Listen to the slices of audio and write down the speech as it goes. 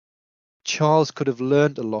Charles could have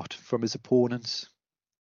learned a lot from his opponents.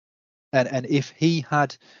 And if he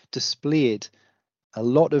had displayed a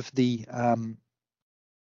lot of the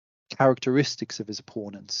characteristics of his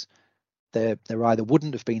opponents, there either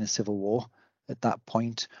wouldn't have been a civil war at that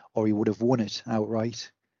point, or he would have won it outright.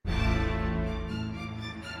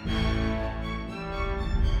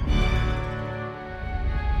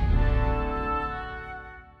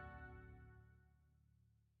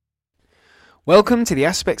 Welcome to the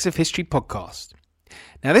Aspects of History podcast.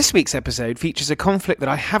 Now, this week's episode features a conflict that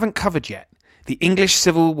I haven't covered yet, the English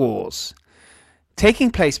Civil Wars.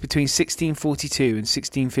 Taking place between 1642 and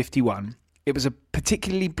 1651, it was a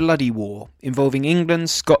particularly bloody war involving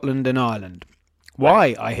England, Scotland and Ireland.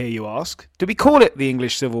 Why, I hear you ask, do we call it the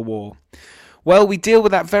English Civil War? Well, we deal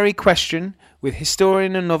with that very question with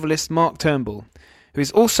historian and novelist Mark Turnbull, who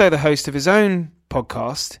is also the host of his own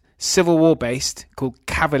podcast, Civil War based, called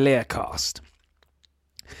Cavalier Cast.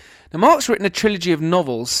 Now, Mark's written a trilogy of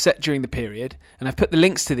novels set during the period, and I've put the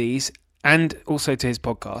links to these and also to his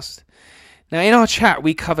podcast. Now, in our chat,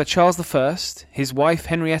 we cover Charles I, his wife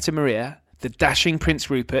Henrietta Maria, the dashing Prince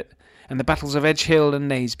Rupert, and the battles of Edge Hill and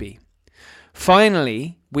Naseby.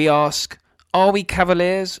 Finally, we ask, are we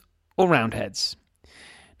Cavaliers or Roundheads?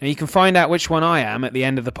 Now, you can find out which one I am at the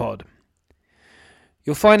end of the pod.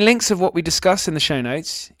 You'll find links of what we discuss in the show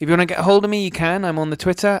notes. If you want to get a hold of me, you can. I'm on the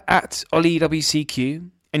Twitter at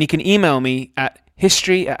OllieWCQ. And you can email me at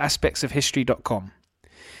history@aspectsofhistory.com.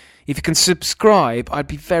 If you can subscribe, I'd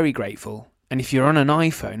be very grateful. And if you're on an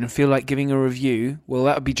iPhone and feel like giving a review, well,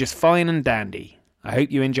 that would be just fine and dandy. I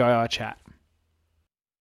hope you enjoy our chat.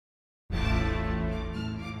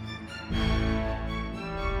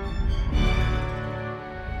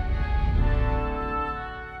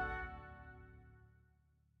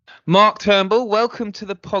 Mark Turnbull, welcome to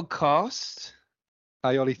the podcast.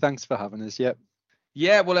 Hi, Ollie. Thanks for having us. Yep.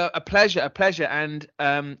 Yeah, well, a pleasure. And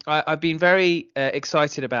I've been very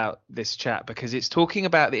excited about this chat because it's talking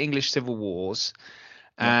about the English Civil Wars.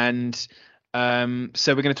 Yeah. And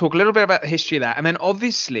so we're going to talk a little bit about the history of that. And then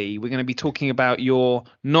obviously we're going to be talking about your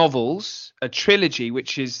novels, a trilogy,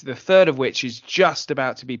 which is the third of which is just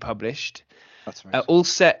about to be published. That's right. All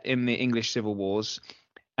set in the English Civil Wars.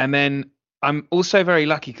 And then I'm also very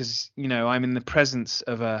lucky because, you know, I'm in the presence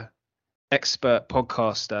of a expert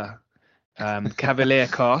podcaster, Cavalier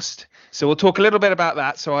Cast. So we'll talk a little bit about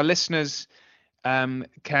that. So our listeners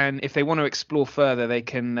can, if they want to explore further, they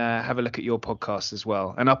can have a look at your podcast as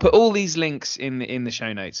well. And I'll put all these links in the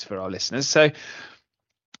show notes for our listeners. So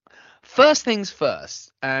first things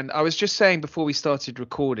first, and I was just saying before we started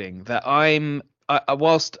recording that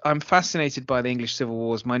whilst I'm fascinated by the English Civil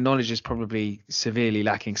Wars, my knowledge is probably severely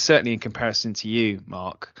lacking, certainly in comparison to you,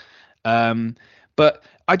 Mark. But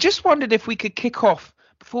I just wondered if we could kick off,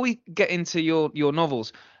 before we get into your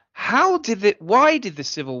novels, why did the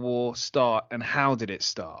Civil War start and how did it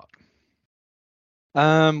start?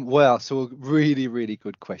 Well, so a really, really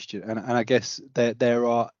good question. And I guess there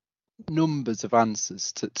are numbers of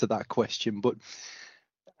answers to that question. But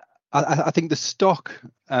I think the stock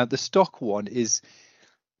one is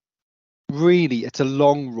really, it's a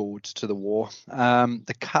long road to the war.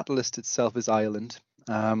 The catalyst itself is Ireland,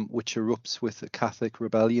 which erupts with the Catholic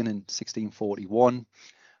rebellion in 1641.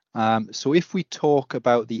 So if we talk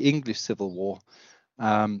about the English Civil War,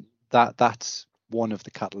 that's one of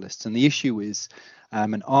the catalysts. And the issue is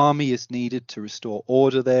an army is needed to restore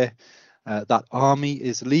order there. That army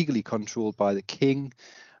is legally controlled by the king.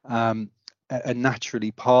 And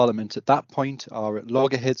naturally, Parliament at that point are at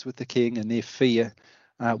loggerheads with the king, and they fear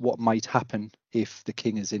what might happen if the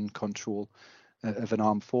king is in control of an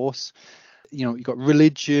armed force. You know, you've got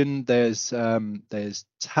religion, there's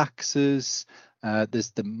taxes,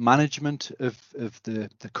 there's the management of the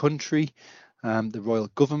country, the royal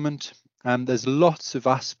government, and there's lots of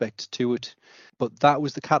aspects to it, but that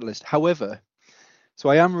was the catalyst. However, so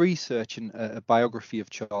I am researching a biography of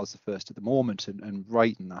Charles I at the moment and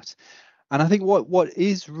writing that. And I think what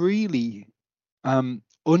is really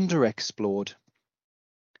underexplored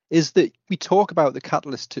is that we talk about the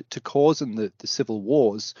catalyst to causing the civil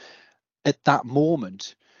wars at that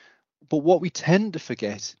moment. But what we tend to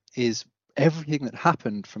forget is everything that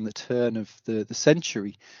happened from the turn of the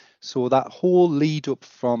century. So that whole lead up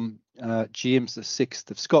from James VI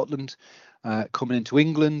of Scotland coming into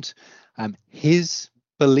England, his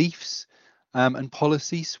beliefs and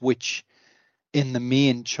policies, which in the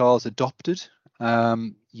main Charles adopted.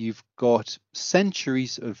 You've got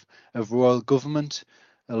centuries of royal government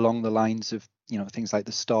along the lines of, you know, things like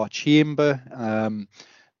the Star Chamber.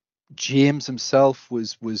 James himself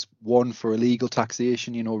was one for illegal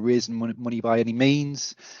taxation, you know, raising money by any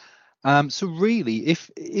means. So really,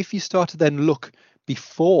 if you start to then look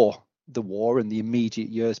before the war and the immediate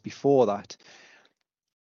years before that,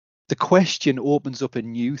 the question opens up a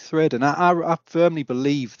new thread, and I firmly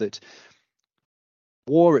believe that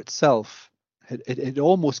war itself it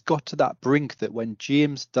almost got to that brink that when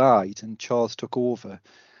James died and Charles took over,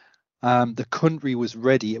 the country was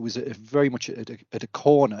ready. It was very much at a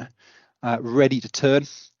corner, ready to turn,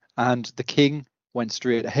 and the king went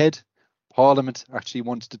straight ahead. Parliament actually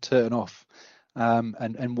wanted to turn off,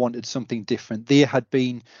 and wanted something different. They had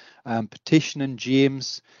been petitioning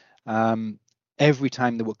James. Every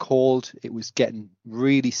time they were called, it was getting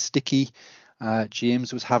really sticky.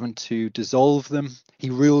 James was having to dissolve them. He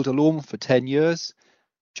ruled alone for 10 years.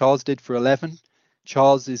 Charles did for 11.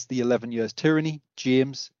 Charles is the 11 years tyranny.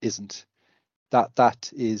 James isn't.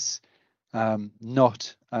 That is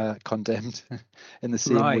not condemned in the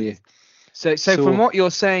same Right. way. So from what you're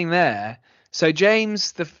saying there, so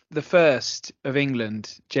James the first of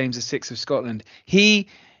England, James the Sixth of Scotland, he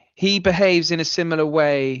behaves in a similar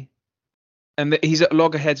way, and that he's at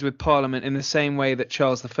loggerheads with Parliament in the same way that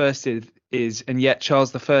Charles the First is, and yet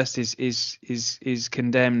Charles the First is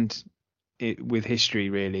condemned with history.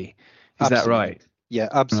 Really, is that Absolutely. right? Yeah,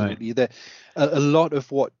 absolutely. Right. A lot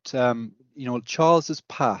of what Charles's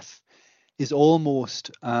path is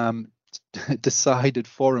almost decided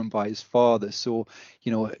for him by his father. So,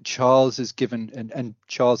 Charles is given, and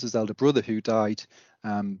Charles's elder brother, who died,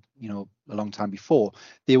 a long time before,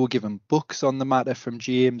 they were given books on the matter from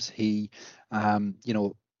James. He,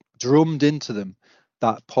 drummed into them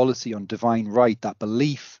that policy on divine right, that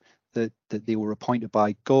belief that they were appointed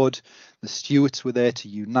by God. The Stuarts were there to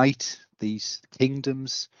unite these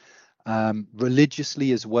kingdoms,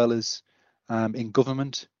 religiously as well as in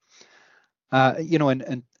government.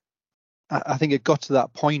 And I think it got to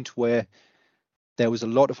that point where there was a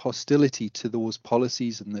lot of hostility to those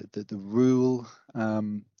policies and the rule,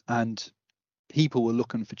 and people were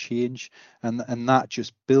looking for change, and that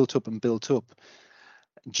just built up and built up.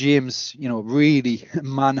 James, really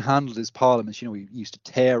manhandled his parliaments. He used to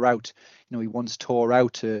tear out, he once tore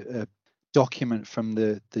out a document from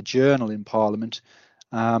the journal in Parliament,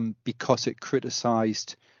 because it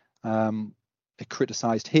criticised him.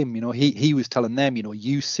 He was telling them,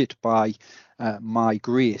 you sit by my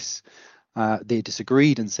grace. They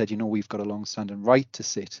disagreed and said, we've got a long-standing right to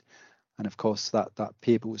sit. And of course, that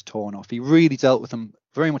paper was torn off. He really dealt with them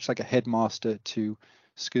very much like a headmaster to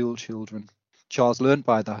school children. Charles learned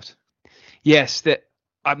by that. Yes, that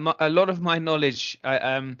a lot of my knowledge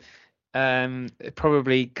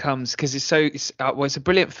probably comes because it's a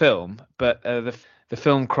brilliant film, but the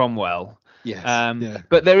film Cromwell. Yes. Yeah.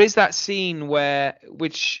 But there is that scene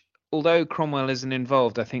which although Cromwell isn't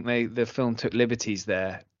involved, I think the film took liberties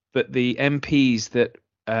there. But the MPs that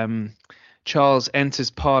Charles enters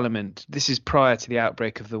Parliament, this is prior to the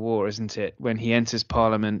outbreak of the war, isn't it? When he enters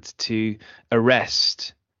Parliament to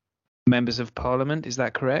arrest members of Parliament, is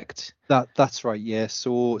that correct? That's right, yeah.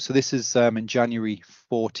 So this is in January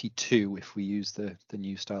 42, if we use the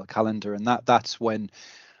new style calendar, and that's when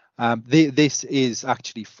this is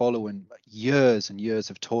actually following years and years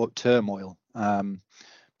of turmoil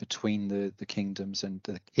between the kingdoms and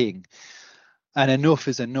the king. And enough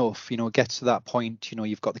is enough. It gets to that point.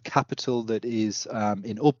 You've got the capital that is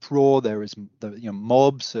in uproar. There is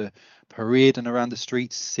mobs are parading around the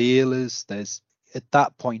streets, sailors. There's at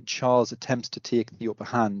that point Charles attempts to take the upper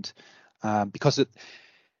hand, because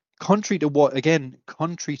contrary to what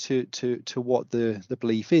the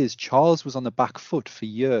belief is, Charles was on the back foot for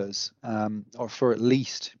years, or for at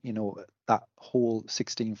least that whole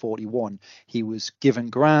 1641. He was given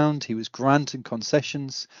ground, he was granting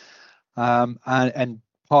concessions, and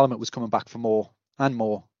Parliament was coming back for more and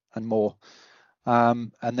more and more,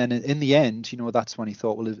 and then in the end, that's when he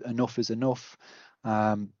thought, well, enough is enough.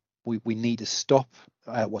 We need to stop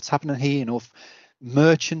what's happening here.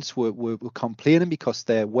 Merchants were complaining because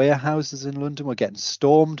their warehouses in London were getting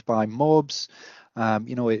stormed by mobs.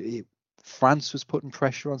 France was putting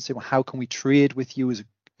pressure on, saying, well, how can we trade with you as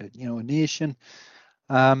a nation?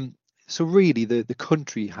 So really, the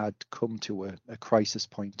country had come to a crisis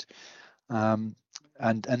point. And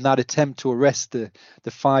that attempt to arrest the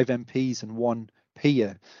 5 MPs and 1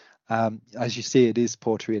 peer, as you say, it is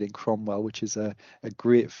portrayed in Cromwell, which is a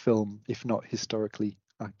great film, if not historically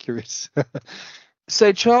accurate.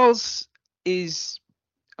 So Charles is,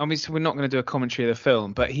 obviously we're not going to do a commentary of the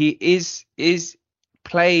film, but he is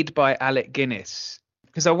played by Alec Guinness,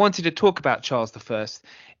 because I wanted to talk about Charles I.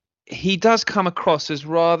 He does come across as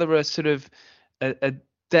rather a sort of a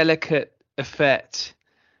delicate effect,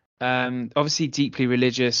 obviously deeply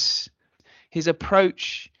religious. His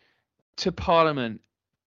approach to Parliament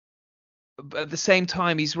at the same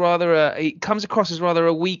time, he comes across as rather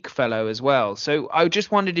a weak fellow as well. So I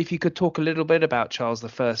just wondered if you could talk a little bit about Charles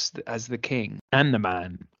I as the king and the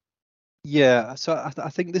man. Yeah, so I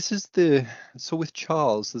think this is so with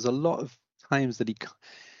Charles, there's a lot of times that he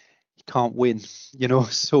can't win,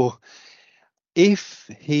 So if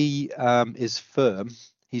he is firm,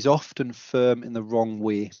 he's often firm in the wrong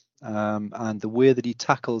way, and the way that he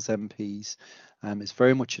tackles MPs is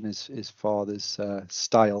very much in his father's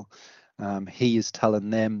style. He is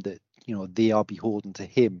telling them that they are beholden to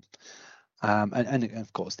him, and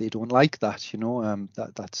of course they don't like that.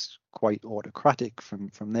 That's quite autocratic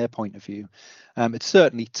from their point of view. It's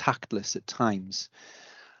certainly tactless at times.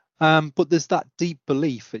 But there's that deep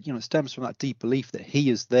belief that, it stems from that deep belief that he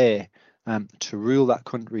is there to rule that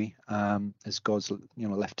country as God's,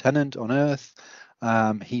 lieutenant on earth.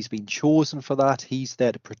 He's been chosen for that. He's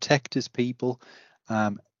there to protect his people.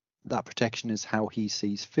 That protection is how he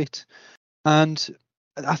sees fit. And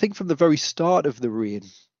I think from the very start of the reign,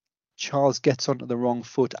 Charles gets onto the wrong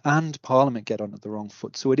foot and Parliament get onto the wrong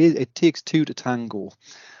foot. So it takes two to tango.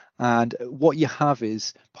 And what you have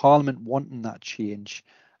is Parliament wanting that change,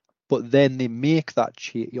 but then they make that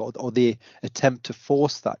change, or they attempt to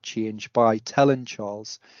force that change by telling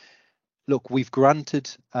Charles, look, we've granted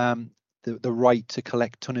the right to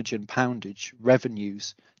collect tonnage and poundage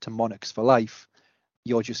revenues to monarchs for life.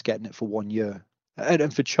 You're just getting it for 1 year.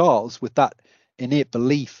 And for Charles, with that innate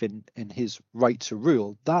belief in his right to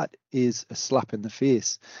rule, that is a slap in the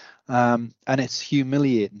face. And it's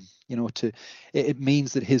humiliating, it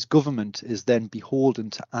means that his government is then beholden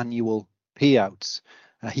to annual payouts.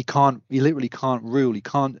 He literally can't rule. He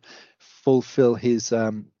can't fulfill his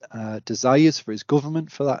desires for his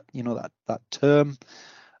government for that term.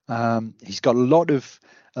 He's got a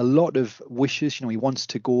lot of wishes. He wants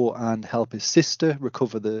to go and help his sister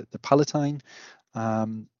recover the Palatine.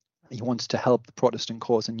 He wants to help the Protestant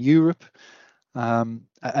cause in Europe, and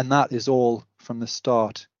that is all from the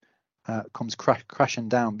start comes crashing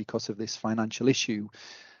down because of this financial issue.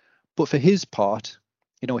 But for his part,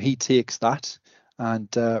 he takes that and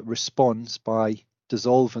responds by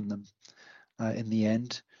dissolving them in the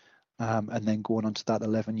end, and then going on to that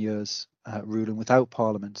 11 years ruling without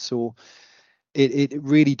Parliament. So it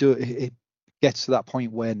really it gets to that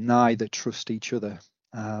point where neither trust each other,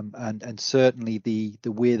 and certainly the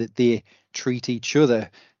way that they treat each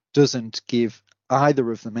other doesn't give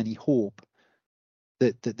either of them any hope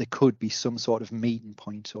that there could be some sort of meeting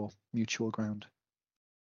point or mutual ground.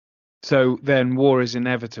 So then war is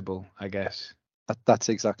inevitable, I guess. That's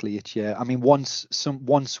exactly it. Yeah, I mean, once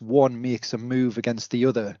one makes a move against the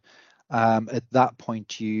other, at that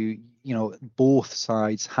point, both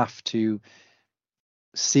sides have to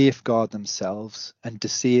safeguard themselves and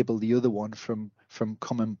disable the other one from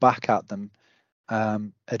coming back at them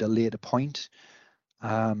at a later point.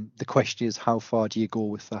 The question is, how far do you go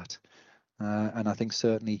with that? And I think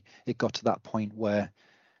certainly it got to that point where,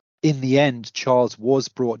 in the end, Charles was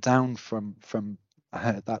brought down from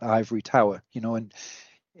that ivory tower, and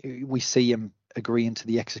we see him agreeing to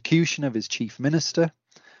the execution of his chief minister,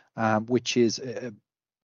 which is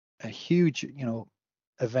a huge,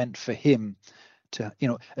 event for him to,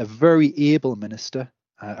 a very able minister,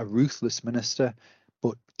 a ruthless minister,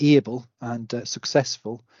 but able and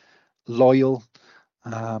successful, loyal,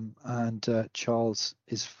 and Charles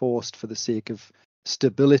is forced, for the sake of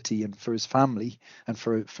stability and for his family and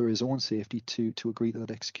for his own safety, to agree to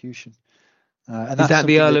that execution. And is that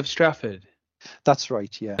the Earl of Strafford? That's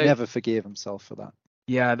right. Yeah, never forgave himself for that.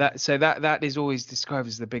 Yeah, that is always described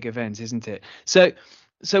as the big event, isn't it? So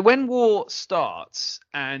when war starts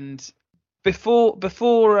and before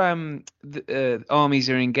the armies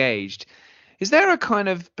are engaged, is there a kind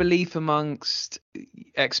of belief amongst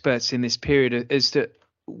experts in this period as to,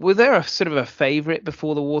 were there a sort of a favourite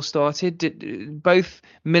before the war started? Did both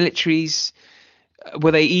militaries,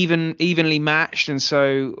 were they evenly matched, and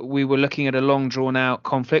so we were looking at a long drawn out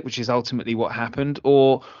conflict, which is ultimately what happened,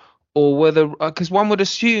 or were the, because one would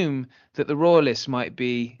assume that the royalists might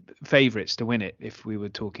be favourites to win it if we were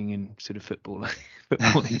talking in sort of football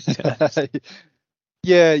terms.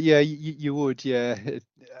 Yeah, you would, yeah.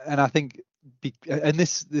 And I think, and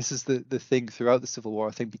this is the thing throughout the Civil War,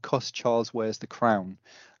 I think, because Charles wears the crown,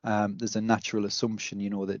 there's a natural assumption,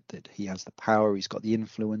 that he has the power, he's got the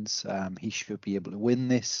influence, he should be able to win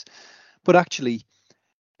this. But actually,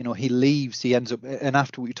 he leaves, he ends up, and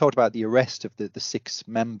after we talked about the arrest of the 6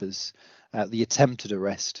 members, the attempted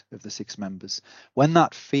arrest of the 6 members, when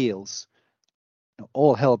that fails,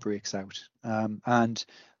 all hell breaks out, and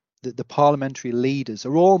the parliamentary leaders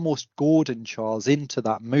are almost goading Charles into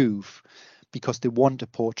that move because they want to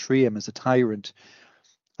portray him as a tyrant.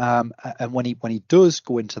 And when he does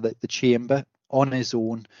go into the chamber on his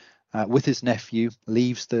own with his nephew,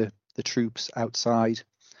 leaves the troops outside.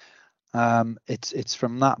 It's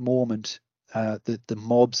from that moment that the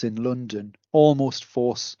mobs in London almost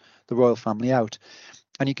force the royal family out.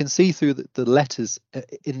 And you can see through the letters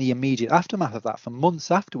in the immediate aftermath of that, for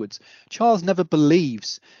months afterwards, Charles never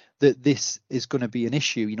believes that this is going to be an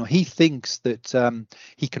issue. He thinks that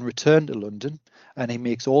he can return to London, and he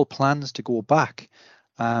makes all plans to go back.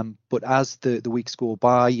 But as the weeks go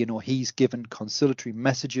by, he's given conciliatory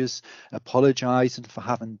messages, apologising for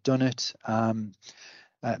having done it,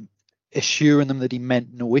 assuring them that he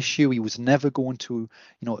meant no issue. He was never going to,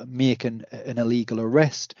 make an illegal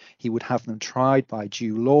arrest. He would have them tried by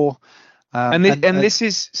due law. And this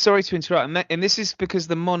is, sorry to interrupt, and this is because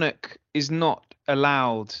the monarch is not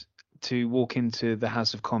allowed to walk into the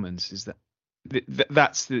House of Commons. Is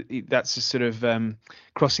that's a sort of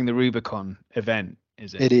crossing the Rubicon event?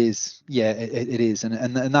 Is it? It is, yeah, it is,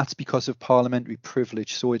 and that's because of parliamentary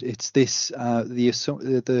privilege. So it's this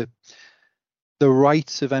the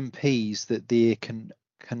rights of MPs that they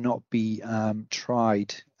cannot be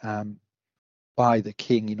tried by the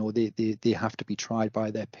king. They have to be tried by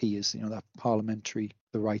their peers. That parliamentary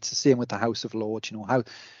the rights. The same with the House of Lords. How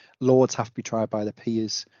lords have to be tried by their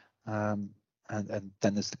peers, and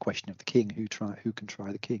then there's the question of the king, who can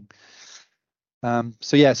try the king.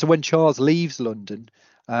 So when Charles leaves London,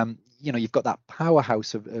 you've got that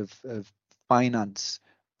powerhouse of finance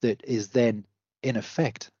that is then in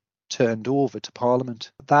effect turned over to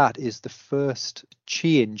Parliament. That is the first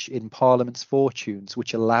change in Parliament's fortunes,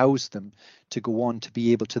 which allows them to go on to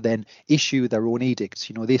be able to then issue their own edicts.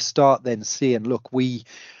 They start then saying, look,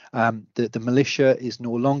 the militia is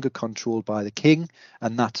no longer controlled by the king,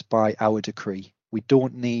 and that's by our decree. We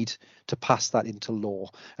don't need to pass that into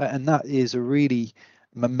law. And that is a really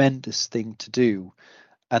momentous thing to do.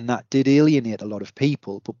 And that did alienate a lot of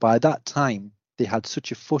people. But by that time, they had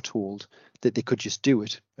such a foothold that they could just do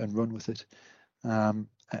it and run with it. And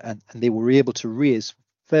they were able to raise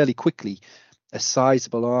fairly quickly a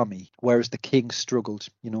sizable army, whereas the king struggled.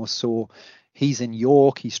 So he's in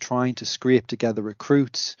York, he's trying to scrape together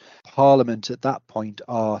recruits. Parliament at that point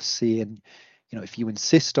are saying, if you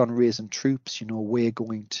insist on raising troops, we're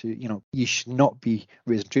going to, you should not be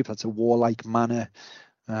raising troops. That's a warlike manner.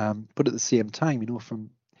 But at the same time, from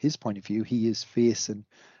his point of view, he is facing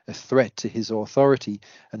a threat to his authority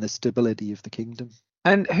and the stability of the kingdom.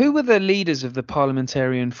 And who were the leaders of the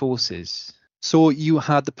parliamentarian forces? So you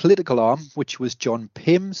had the political arm, which was John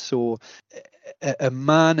Pym. So a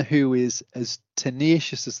man who is as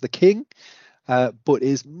tenacious as the king, but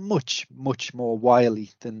is much, much more wily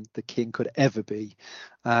than the king could ever be.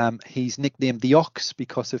 He's nicknamed the Ox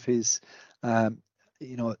because of his,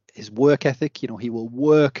 his work ethic. He will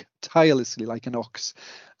work tirelessly like an ox.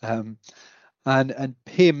 And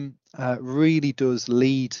Pym really does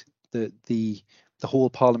lead the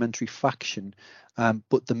whole parliamentary faction,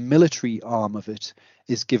 but the military arm of it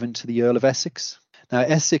is given to the Earl of Essex. Now,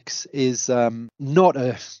 Essex is not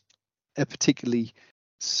a particularly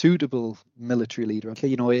suitable military leader.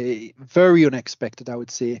 Okay, very unexpected, I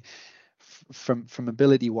would say, from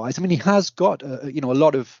ability wise. I mean, he has got a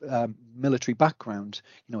lot of military background.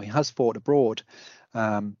 He has fought abroad.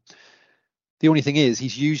 The only thing is,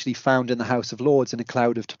 he's usually found in the House of Lords in a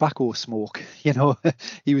cloud of tobacco smoke.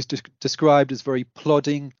 He was described as very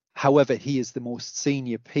plodding. However, he is the most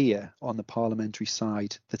senior peer on the parliamentary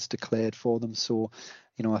side that's declared for them. So,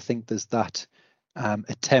 I think there's that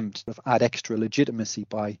attempt to add extra legitimacy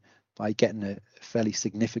by getting a fairly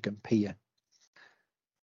significant peer.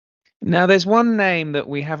 Now, there's one name that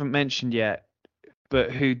we haven't mentioned yet,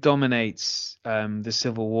 but who dominates the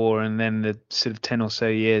Civil War and then the sort of 10 or so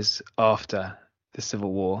years after the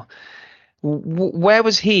Civil War. Where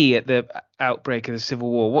was he at the outbreak of the Civil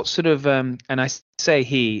War? What sort of and I say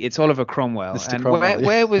he, it's Oliver Cromwell. Mr. And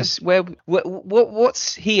Cromwell,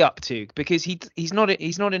 what's he up to? Because he's not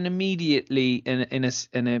immediately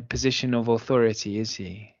in a position of authority, is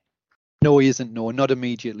he? No, he isn't. No, not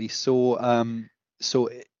immediately. So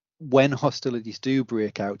when hostilities do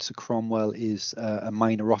break out, so Cromwell is a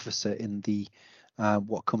minor officer in the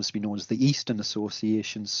what comes to be known as the Eastern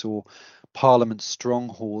Association, so Parliament's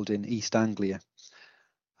stronghold in East Anglia.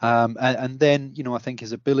 And then, I think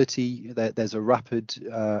his ability, there's a rapid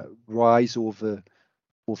rise over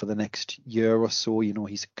the next year or so.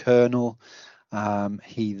 He's a colonel.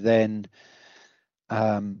 He then,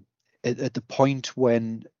 at the point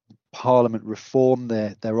when Parliament reform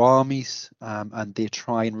their armies, and they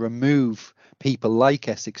try and remove people like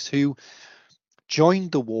Essex who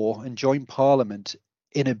joined the war and joined Parliament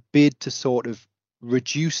in a bid to sort of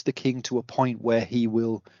reduce the king to a point where he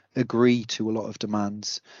will agree to a lot of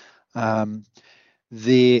demands.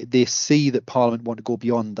 They see that Parliament want to go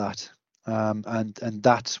beyond that. And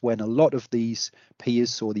that's when a lot of these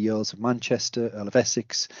peers, so the Earls of Manchester, Earl of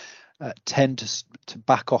Essex, tend to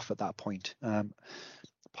back off at that point.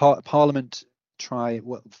 Parliament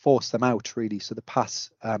force them out, really. So they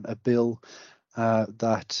pass a bill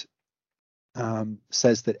that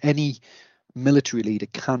says that any military leader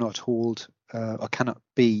cannot hold or cannot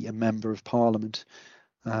be a member of Parliament.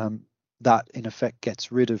 That in effect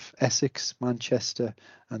gets rid of Essex, Manchester,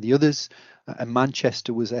 and the others. And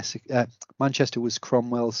Manchester was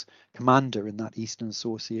Cromwell's commander in that Eastern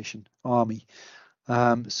Association army.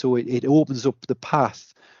 So it opens up the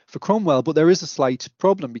path for Cromwell, but there is a slight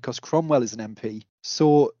problem because Cromwell is an MP.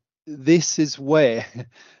 So this is where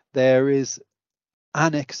there is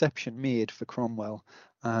an exception made for Cromwell,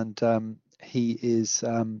 and he is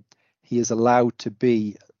allowed to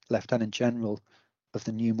be Lieutenant General of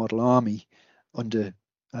the New Model Army under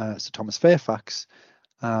Sir Thomas Fairfax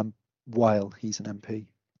while he's an MP.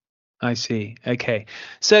 I see. Okay.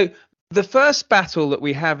 So the first battle that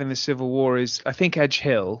we have in the Civil War is, I think, Edge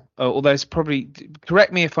Hill, although it's probably,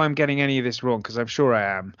 correct me if I'm getting any of this wrong, because I'm sure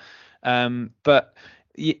I am. But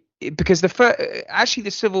because actually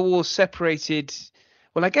the Civil War separated,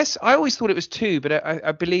 well, I guess I always thought it was two, but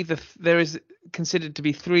I believe there is considered to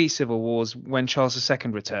be three civil wars when Charles II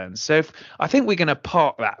returns. So I think we're going to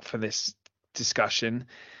park that for this discussion,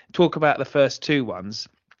 talk about the first two ones.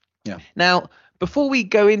 Yeah. Now, before we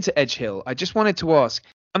go into Edge Hill, I just wanted to ask,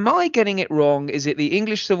 am I getting it wrong? Is it the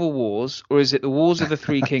English Civil Wars or is it the Wars of the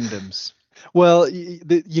Three Kingdoms? Well,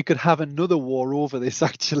 you could have another war over this,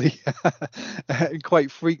 actually. And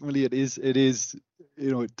quite frequently it is,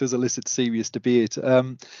 it does elicit serious debate.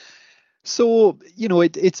 So,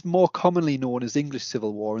 it's more commonly known as English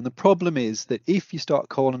Civil War. And the problem is that if you start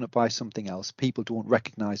calling it by something else, people don't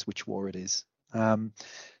recognize which war it is.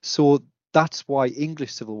 So that's why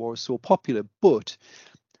English Civil War is so popular. But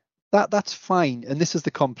that's fine. And this is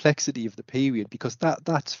the complexity of the period, because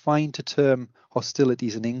that's fine to term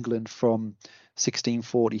hostilities in England from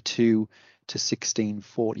 1642 to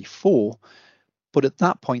 1644. But at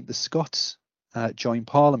that point, the Scots join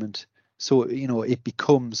Parliament. So, it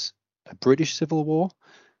becomes a British Civil War.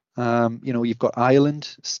 You've got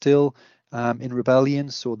Ireland still in rebellion.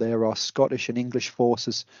 So there are Scottish and English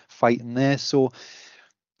forces fighting there. So,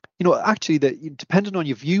 actually, depending on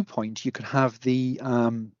your viewpoint, you could have the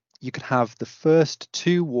first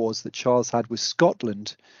two wars that Charles had with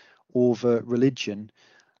Scotland over religion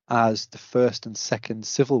as the first and second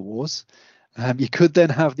civil wars. You could then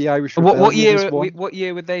have the Irish Rebellion. What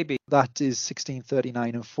year would they be? That is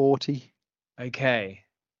 1639 and 40. Okay.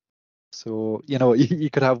 So, you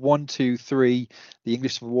could have 1, 2, 3. The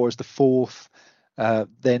English Civil War is the fourth.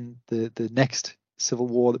 Then the next Civil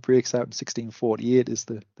War that breaks out in 1648 is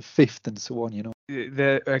the fifth, and so on.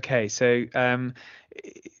 Okay, so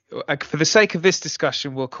for the sake of this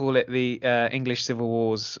discussion, we'll call it the English Civil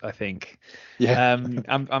Wars, I think. Yeah.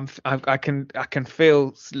 I can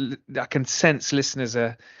feel, I can sense listeners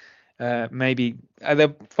are maybe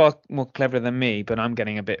they're far more clever than me, but I'm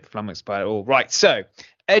getting a bit flummoxed by it all. Right, so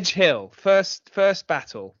Edge Hill, first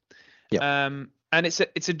battle. Yeah. And it's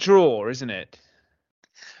a draw, isn't it?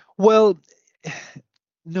 Well,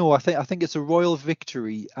 no, I think it's a royal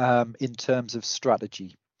victory in terms of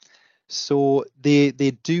strategy. So they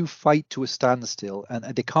do fight to a standstill, and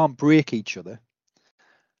they can't break each other.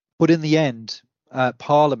 But in the end,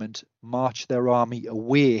 Parliament march their army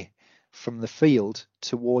away from the field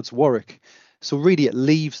towards Warwick. So really, it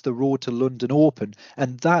leaves the road to London open,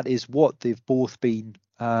 and that is what they've both been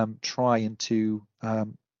trying to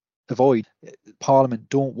avoid. Parliament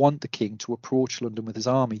don't want the king to approach London with his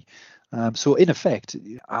army. So in effect,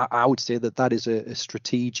 I would say that is a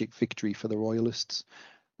strategic victory for the Royalists,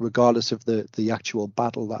 regardless of the actual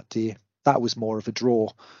battle that day. That was more of a draw.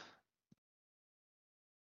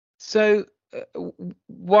 So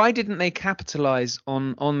why didn't they capitalize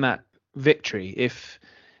on that victory? If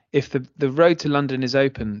the road to London is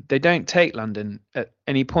open, they don't take London at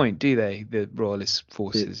any point, do they? The Royalist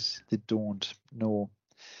forces. They don't. No.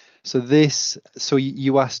 So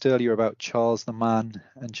you asked earlier about Charles the Man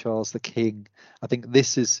and Charles the King. I think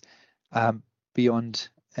this is beyond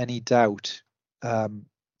any doubt.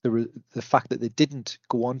 The fact that they didn't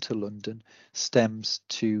go on to London stems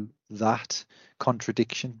to that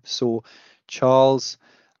contradiction. So Charles,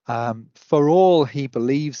 for all he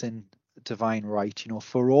believes in divine right,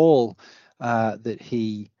 for all that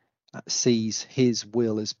he sees his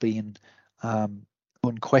will as being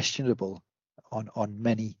unquestionable on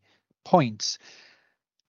many points,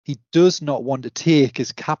 he does not want to take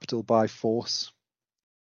his capital by force,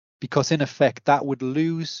 because in effect that would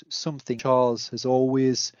lose something Charles has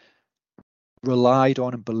always relied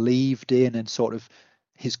on and believed in, and sort of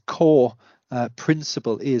his core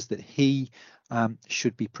principle is that he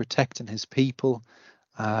should be protecting his people.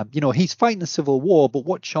 He's fighting a civil war, but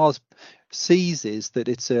what Charles sees is that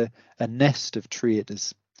it's a nest of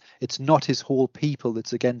traitors. It's not his whole people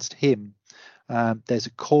that's against him. There's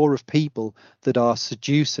a core of people that are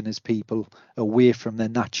seducing his people away from their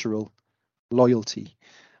natural loyalty.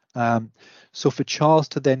 So for Charles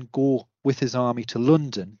to then go with his army to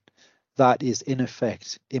London, that is in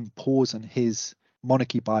effect imposing his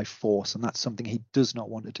monarchy by force, and that's something he does not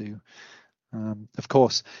want to do. Of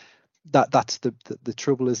course, that's the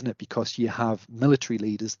trouble, isn't it? Because you have military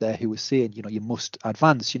leaders there who are saying, you must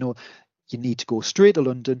advance. You need to go straight to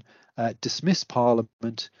London, dismiss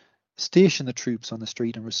Parliament, station the troops on the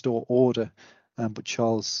street, and restore order. But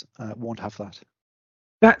Charles won't have that.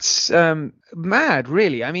 That's mad,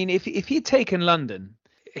 really. I mean, if he'd taken London,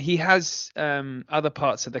 he has other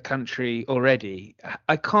parts of the country already.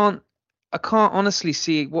 I can't honestly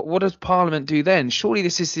see what does Parliament do then? Surely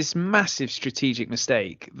this is this massive strategic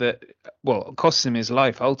mistake that, well, costs him his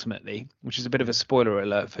life ultimately, which is a bit of a spoiler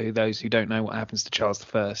alert for those who don't know what happens to Charles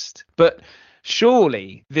I. But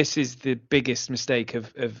surely this is the biggest mistake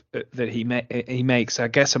that he makes, I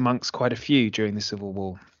guess, amongst quite a few during the Civil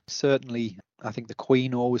War. Certainly, I think the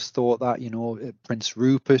Queen always thought that, Prince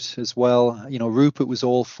Rupert as well. Rupert was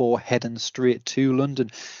all for heading straight to London.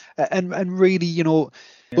 And really, yeah.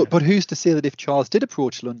 But who's to say that if Charles did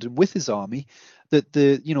approach London with his army, that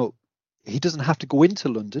he doesn't have to go into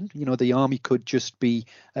London? The army could just be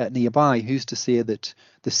nearby. Who's to say that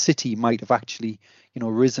the city might have actually,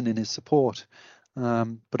 risen in his support?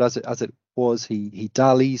 But as it was, he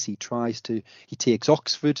dallies. He takes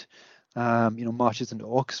Oxford. Marches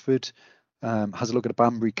into Oxford, has a look at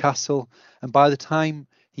Banbury Castle, and by the time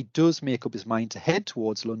he does make up his mind to head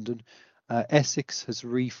towards London, Essex has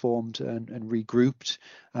reformed and regrouped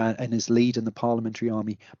and is leading the parliamentary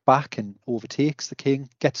army back and overtakes the king,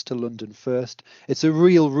 gets to London first. It's a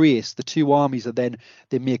real race. The two armies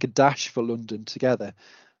they make a dash for London together,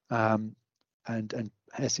 and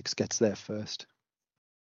Essex gets there first.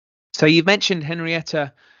 So you've mentioned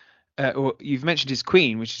Henrietta. Or you've mentioned his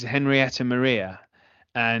queen, which is Henrietta Maria,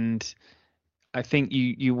 and I think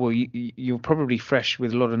you're probably fresh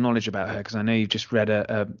with a lot of knowledge about her, because I know you've just read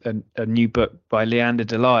a new book by Leander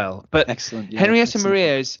de Lisle. But excellent, yeah, Henrietta excellent.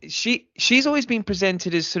 Maria she's always been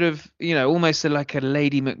presented as sort of almost like a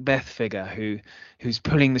Lady Macbeth figure who's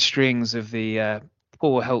pulling the strings of the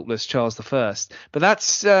poor helpless Charles I. But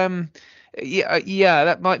that's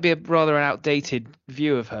that might be a rather outdated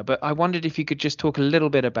view of her, but I wondered if you could just talk a little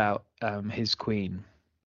bit about his queen.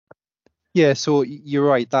 Yeah, so you're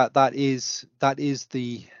right. That is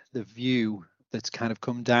the view that's kind of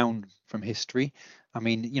come down from history. I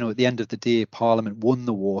mean, at the end of the day, Parliament won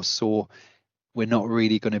the war, so we're not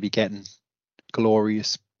really going to be getting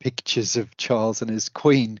glorious pictures of Charles and his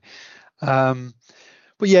queen. But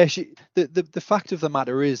yeah, the fact of the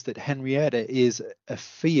matter is that Henrietta is a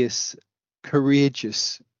fierce,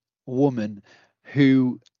 courageous woman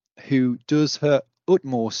who does her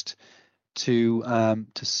utmost to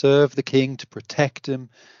serve the king, to protect him,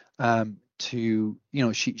 she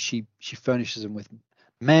furnishes him with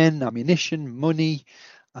men, ammunition, money.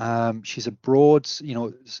 She's abroad,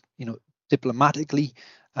 diplomatically,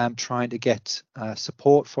 trying to get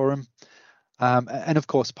support for him. And of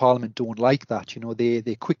course, Parliament don't like that.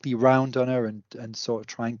 They quickly round on her and sort of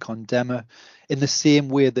try and condemn her in the same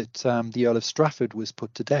way that the Earl of Strafford was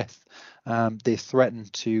put to death. They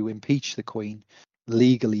threatened to impeach the Queen,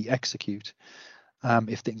 legally execute,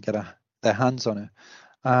 if they can get their hands on her.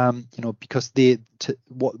 Because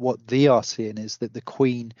what they are saying is that the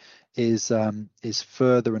Queen is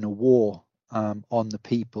furthering a war on the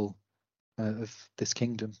people of this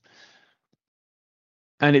kingdom.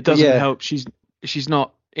 And it doesn't help. She's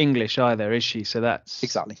not English either, is she? So that's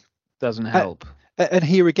exactly doesn't help. And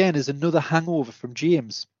here again is another hangover from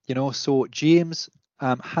James. So James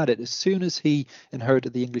had it as soon as he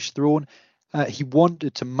inherited the English throne. He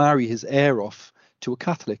wanted to marry his heir off to a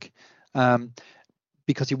Catholic,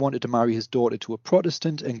 because he wanted to marry his daughter to a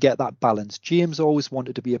Protestant and get that balance. James always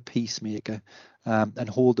wanted to be a peacemaker and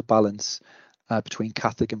hold the balance between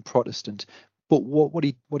Catholic and Protestant. But what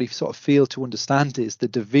he sort of failed to understand is the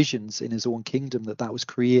divisions in his own kingdom that was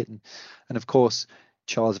creating. And of course,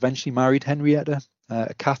 Charles eventually married Henrietta,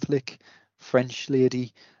 a Catholic French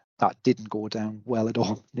lady. That didn't go down well at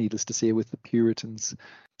all, needless to say, with the Puritans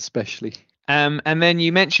especially. And then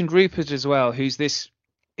you mentioned Rupert as well, he's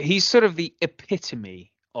sort of the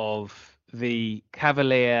epitome of the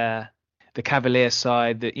Cavalier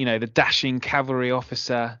side, the dashing cavalry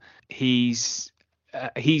officer. He's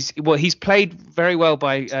played very well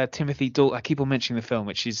by Timothy Dalton. I keep on mentioning the film,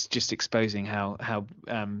 which is just exposing how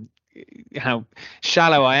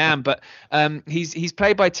shallow I am. But he's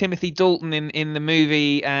played by Timothy Dalton in the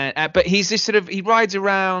movie, but he's this sort of, he rides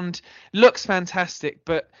around, looks fantastic,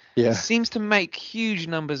 but seems to make huge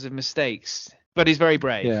numbers of mistakes. But he's very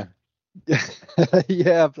brave. Yeah.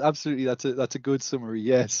 Yeah, absolutely. That's a good summary.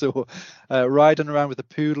 Yeah. So riding around with a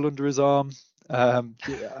poodle under his arm,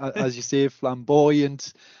 as you say,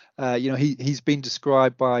 flamboyant. He's been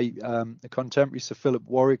described by a contemporary, Sir Philip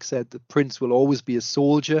Warwick, said the prince will always be a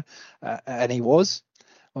soldier, and he was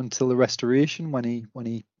until the Restoration when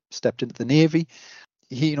he stepped into the navy.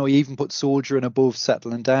 He even put soldier in above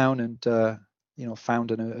settling down and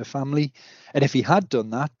founding a family. And if he had done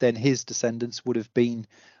that, then his descendants would have been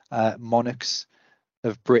monarchs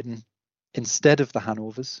of Britain instead of the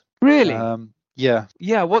Hanovers. Really?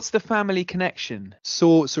 Yeah. What's the family connection?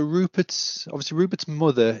 So Rupert's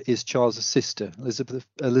mother is Charles's sister,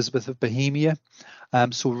 Elizabeth of Bohemia.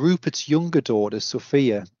 So Rupert's younger daughter,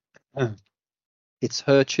 Sophia, it's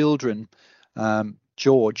her children,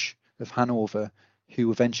 George of Hanover,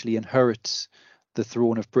 who eventually inherits the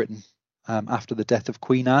throne of Britain after the death of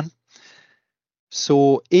Queen Anne.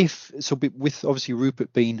 So with obviously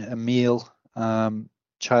Rupert being a male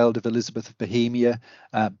child of Elizabeth of Bohemia,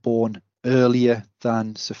 born earlier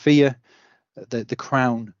than Sophia, the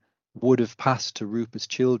crown would have passed to Rupert's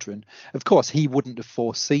children. Of course, he wouldn't have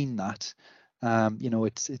foreseen that.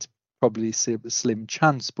 It's probably a slim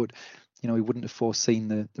chance, but he wouldn't have foreseen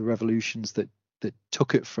the revolutions that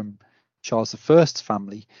took it from Charles I's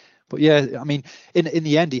family. But yeah, I mean, in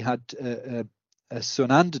the end, he had a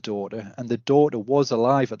son and a daughter, and the daughter was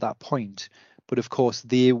alive at that point, but of course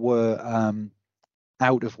they were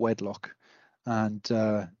out of wedlock and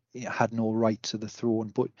had no right to the throne.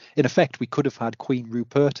 But in effect, we could have had Queen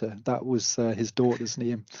Ruperta. That was his daughter's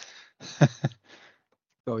name.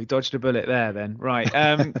 Oh, he dodged a bullet there then. Right.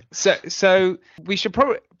 So we should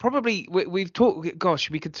probably we've talked.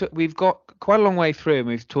 Gosh, we've got quite a long way through, and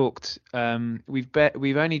we've talked.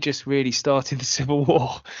 We've only just really started the Civil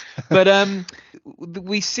War, but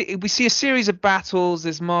we see a series of battles.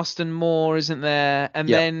 There's Marston Moor, isn't there? And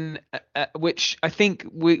then which I think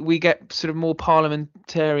we get sort of more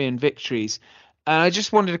parliamentarian victories. And I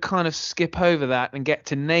just wanted to kind of skip over that and get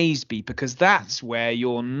to Naseby, because that's where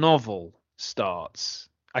your novel starts,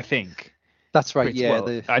 I think. That's right.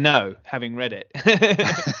 I know, having read it.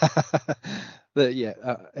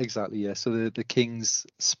 Exactly. Yeah. So the King's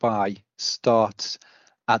Spy starts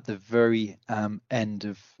at the very end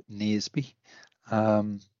of Naseby,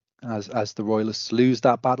 as the Royalists lose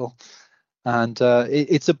that battle, and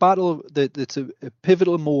it's a battle that's a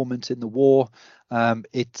pivotal moment in the war.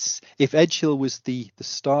 If Edgehill was the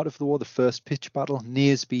start of the war, the first pitched battle,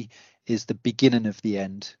 Naseby is the beginning of the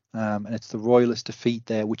end, and it's the Royalist defeat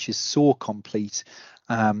there, which is so complete.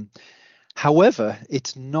 However,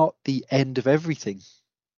 it's not the end of everything.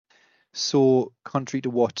 So, contrary to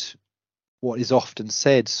what is often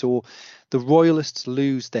said, so the Royalists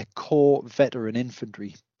lose their core veteran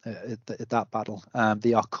infantry at that battle.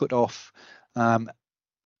 They are cut off,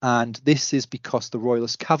 and this is because the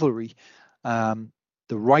Royalist cavalry, the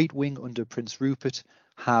right wing under Prince Rupert,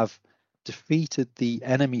 have defeated the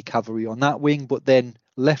enemy cavalry on that wing, but then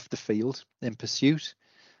left the field in pursuit.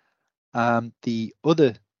 The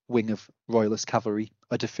other wing of Royalist cavalry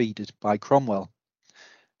are defeated by Cromwell.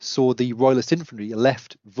 So the Royalist infantry are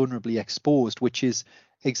left vulnerably exposed, which is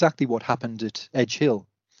exactly what happened at Edgehill.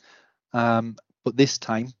 But this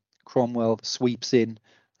time, Cromwell sweeps in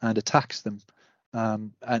and attacks them,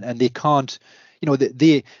 and they can't. The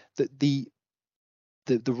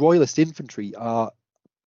Royalist infantry are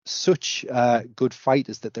such good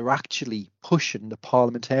fighters that they're actually pushing the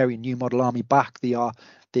Parliamentarian New Model Army back.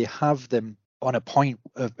 They have them on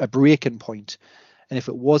a breaking point. And if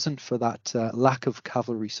it wasn't for that lack of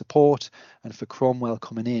cavalry support and for Cromwell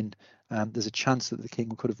coming in, there's a chance that the king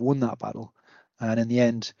could have won that battle. And in the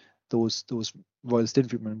end, those Royalist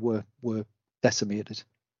infantrymen were decimated.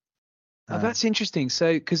 Oh, that's interesting.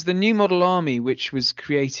 So, because the New Model Army, which was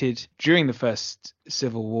created during the First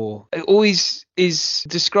Civil War, it always is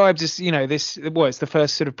described as, it's the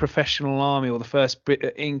first sort of professional army, or the first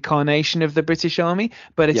incarnation of the British Army.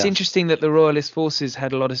 But it's interesting that the Royalist forces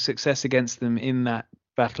had a lot of success against them in that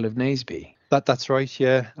Battle of Naseby. That's right.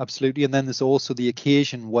 Yeah, absolutely. And then there's also the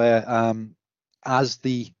occasion where, as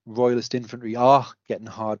the Royalist infantry are getting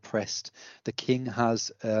hard pressed, the king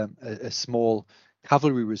has a small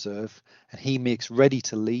cavalry reserve, and he makes ready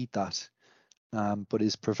to lead that. but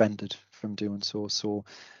is prevented from doing so. So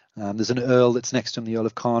there's an earl that's next to him, the Earl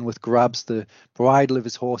of Carnwath, grabs the bridle of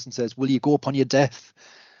his horse and says, "Will you go upon your death?"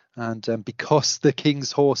 And because the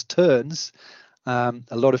king's horse turns, a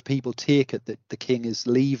lot of people take it that the king is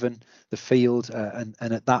leaving the field, and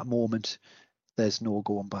at that moment, there's no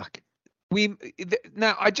going back.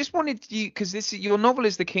 Now I just wanted you, because your novel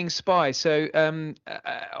is The King's Spy, so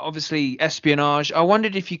obviously espionage. I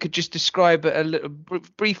wondered if you could just describe a little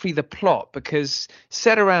briefly the plot, because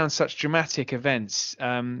set around such dramatic events.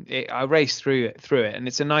 I raced through it, and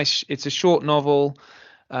it's a short novel,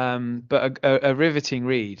 but a riveting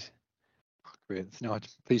read. Great. No, I'm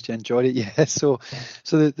pleased you enjoyed it. Yeah. So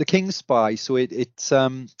the King's Spy. So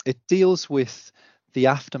it deals with the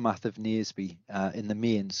aftermath of Naseby in the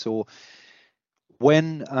main. So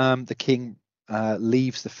when the king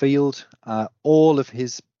leaves the field, all of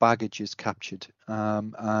his baggage is captured,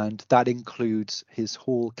 and that includes his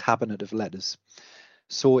whole cabinet of letters.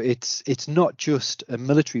 So it's not just a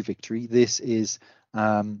military victory. This is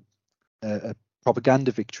a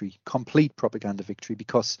propaganda victory, complete propaganda victory,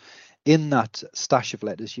 because in that stash of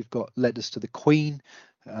letters, you've got letters to the Queen,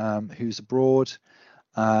 who's abroad.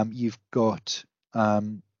 You've got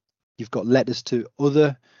letters to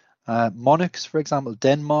other monarchs, for example,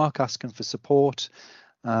 Denmark, asking for support.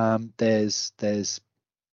 There's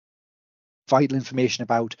vital information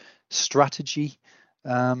about strategy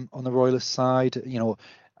on the royalist side.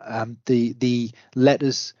 The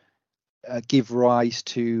letters give rise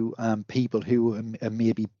to people who are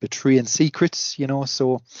maybe betraying secrets.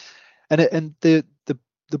 So, and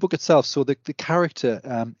the book itself, so the character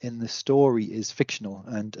in the story is fictional,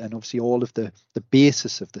 and obviously all of the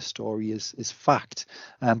basis of the story is fact.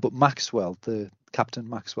 But Maxwell, the Captain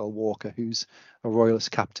Maxwell Walker, who's a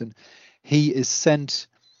royalist captain, he is sent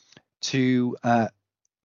to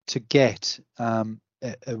get a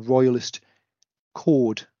royalist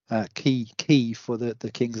code key for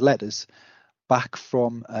the king's letters back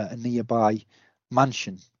from a nearby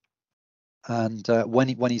mansion. And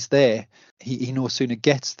when he's there, he no sooner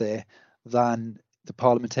gets there than the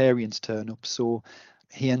parliamentarians turn up. So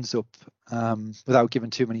he ends up, without giving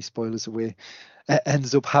too many spoilers away,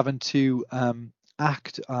 ends up having to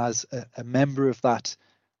act as a member of that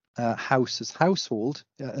household,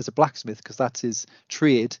 as a blacksmith, because that's his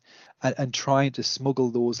trade, and trying to smuggle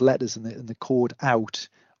those letters and the code out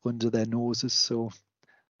under their noses. So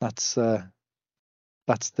that's the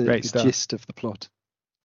gist of the plot.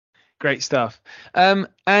 Great stuff.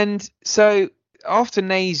 And so after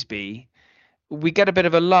Naseby, we get a bit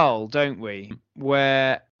of a lull, don't we?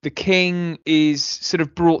 Where the king is sort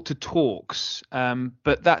of brought to talks,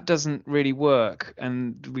 but that doesn't really work,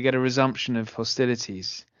 and we get a resumption of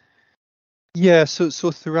hostilities. Yeah, so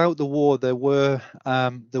throughout the war there were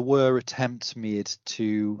attempts made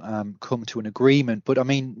to come to an agreement, but I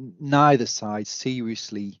mean neither side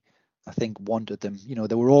seriously, I think, wanted them.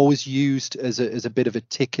 They were always used as a bit of a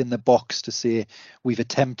tick in the box to say we've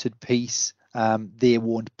attempted peace, they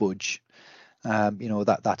won't budge,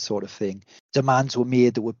 that sort of thing. Demands were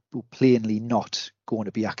made that were plainly not going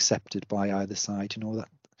to be accepted by either side, that.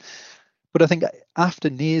 But I think after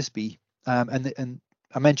Naseby, and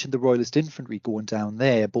I mentioned the Royalist infantry going down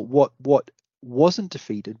there, but what wasn't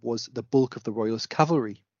defeated was the bulk of the Royalist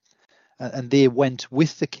cavalry. And they went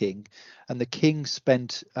with the king, and the king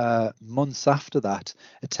spent months after that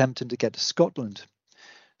attempting to get to Scotland.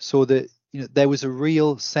 So that there was a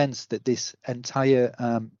real sense that this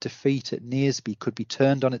entire defeat at Naseby could be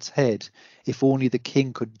turned on its head if only the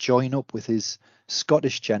king could join up with his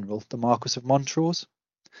Scottish general, the Marquis of Montrose.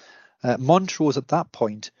 Montrose at that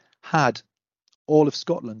point had all of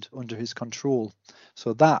Scotland under his control,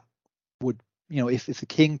 so that would, if the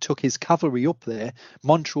king took his cavalry up there,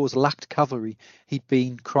 Montrose lacked cavalry. He'd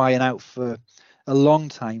been crying out for a long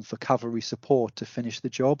time for cavalry support to finish the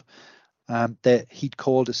job. That he'd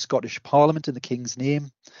called a Scottish Parliament in the king's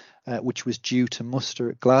name, which was due to muster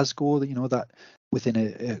at Glasgow, that within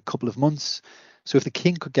a couple of months. So if the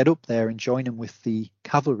king could get up there and join him with the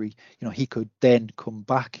cavalry, he could then come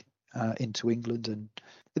back into England. And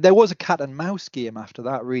there was a cat and mouse game after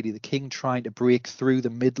that, really. The king trying to break through the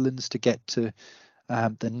Midlands to get to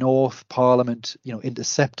the North, Parliament,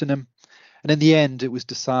 intercepting him. And in the end, it was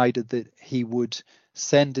decided that he would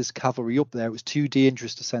send his cavalry up there. It was too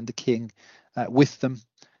dangerous to send the king with them.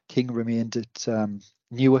 King remained at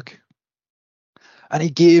Newark. And he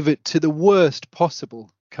gave it to the worst possible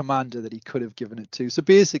commander that he could have given it to. So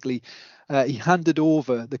basically, he handed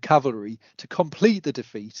over the cavalry to complete the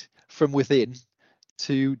defeat from within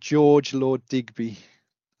to George Lord Digby,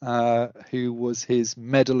 who was his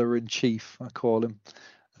meddler in chief, I call him,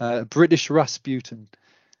 British Rasputin.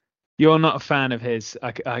 You're not a fan of his.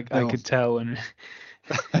 I No. could tell. And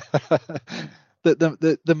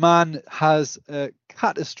The man has a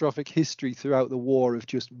catastrophic history throughout the war of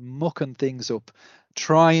just mucking things up,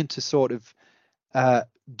 trying to sort of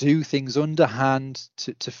do things underhand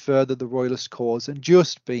to further the royalist cause, and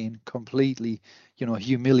just being completely,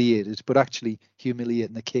 humiliated, but actually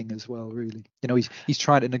humiliating the king as well, really. He's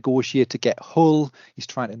trying to negotiate to get Hull, he's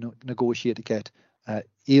trying to negotiate to get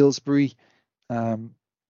Aylesbury,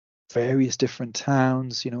 various different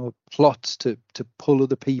towns, plots to pull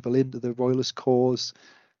other people into the royalist cause,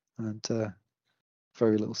 and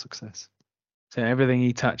very little success. So everything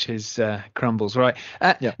he touches crumbles, right?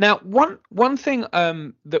 Yeah. Now, one thing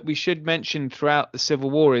that we should mention throughout the Civil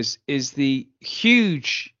War is the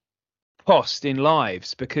huge cost in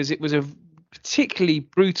lives, because it was a particularly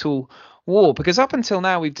brutal war. Because up until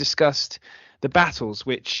now we've discussed the battles,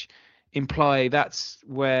 which imply that's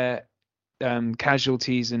where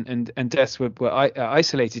casualties and deaths were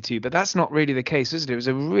isolated to, but that's not really the case, is it? It was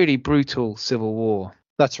a really brutal civil war.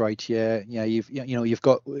 That's right. Yeah. You've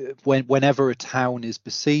got whenever a town is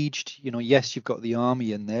besieged, yes, you've got the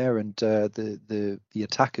army in there and the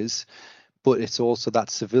attackers, but it's also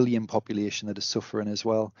that civilian population that is suffering as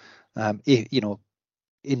well.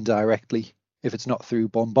 Indirectly, if it's not through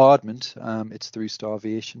bombardment, it's through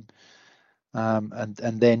starvation,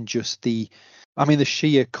 and then just the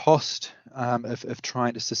sheer cost of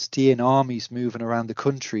trying to sustain armies moving around the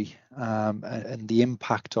country, and the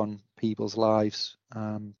impact on people's lives,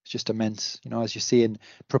 just immense. As you see, in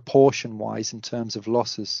proportion wise, in terms of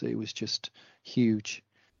losses, it was just huge.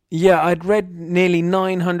 Yeah, I'd read nearly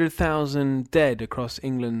 900,000 dead across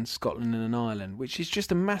England, Scotland and Ireland, which is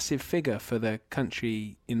just a massive figure for the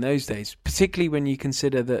country in those days, particularly when you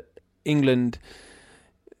consider that England's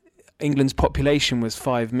population was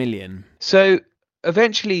 5 million. So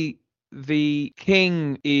eventually the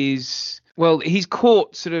king he's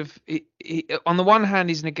caught sort of, on the one hand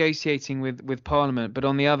he's negotiating with Parliament, but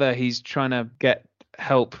on the other he's trying to get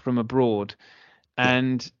help from abroad.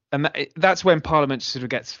 And that's when Parliament sort of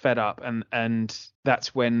gets fed up, and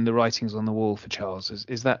that's when the writing's on the wall for Charles.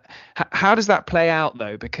 Is that how does that play out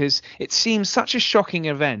though? Because it seems such a shocking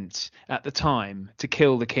event at the time to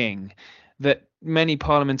kill the king that many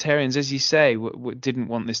parliamentarians, as you say, didn't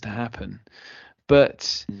want this to happen,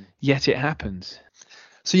 but yet it happened.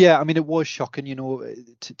 So yeah, it was shocking,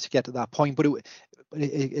 to get to that point. But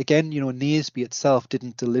again, Naseby itself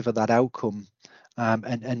didn't deliver that outcome,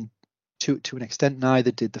 and to an extent,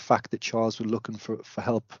 neither did the fact that Charles was looking for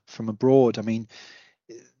help from abroad.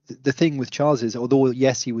 The thing with Charles is, although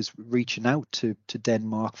yes, he was reaching out to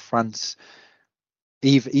Denmark, France,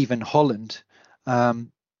 even Holland,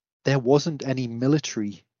 there wasn't any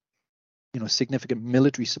military, significant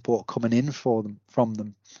military support coming in from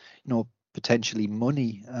them, potentially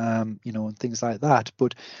money, and things like that.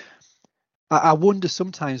 But I wonder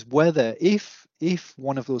sometimes whether if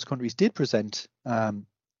one of those countries did present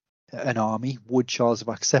an army, would Charles have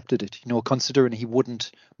accepted it? Considering he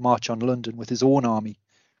wouldn't march on London with his own army.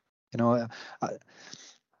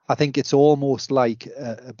 I think it's almost like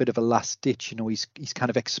a bit of a last ditch. He's kind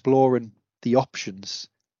of exploring the options,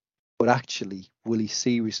 but actually, will he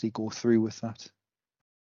seriously go through with that?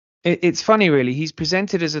 It's funny, really. He's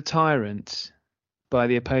presented as a tyrant by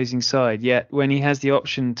the opposing side, yet when he has the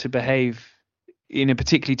option to behave in a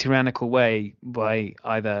particularly tyrannical way by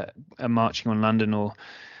either marching on London or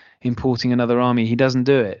importing another army, he doesn't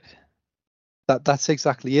do it. That's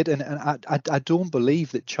exactly it. And I don't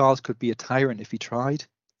believe that Charles could be a tyrant if he tried.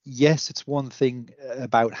 Yes, it's one thing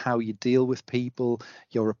about how you deal with people,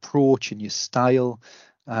 your approach and your style,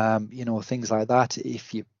 things like that.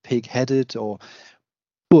 If you're pig-headed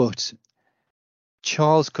but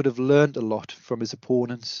Charles could have learned a lot from his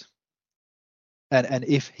opponents. And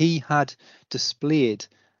if he had displayed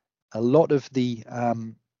a lot of the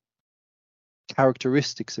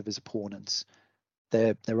characteristics of his opponents,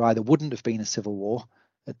 there either wouldn't have been a civil war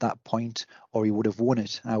at that point, or he would have won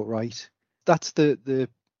it outright. That's the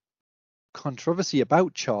controversy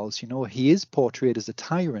about Charles. He is portrayed as a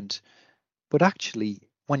tyrant, but actually,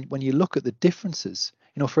 when you look at the differences,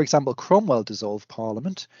 for example, Cromwell dissolved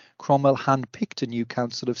Parliament. Cromwell handpicked a new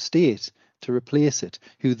Council of State to replace it,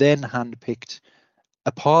 who then handpicked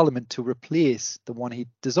a Parliament to replace the one he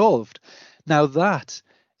dissolved. Now that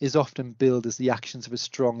is often billed as the actions of a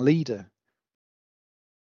strong leader.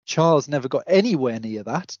 Charles never got anywhere near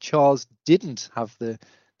that. Charles didn't have the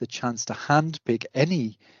chance to handpick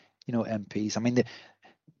any, MPs.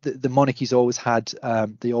 The monarchies always had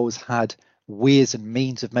ways and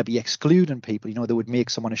means of maybe excluding people. They would make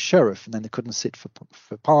someone a sheriff and then they couldn't sit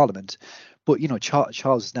for Parliament. But Charles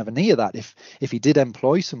was never near that. If he did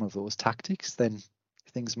employ some of those tactics, then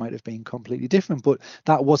things might have been completely different. But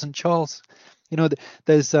that wasn't Charles.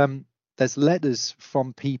 There's letters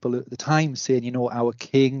from people at the time saying, our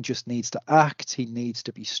king just needs to act. He needs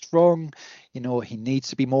to be strong. He needs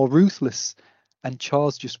to be more ruthless. And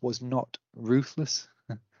Charles just was not ruthless.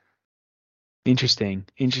 Interesting.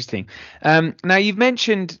 Now, you've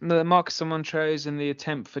mentioned the Marquis of Montrose and the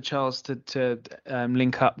attempt for Charles to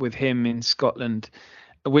link up with him in Scotland,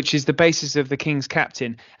 which is the basis of The King's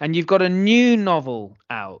Captain. And you've got a new novel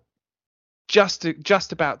out, just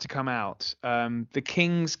about to come out, The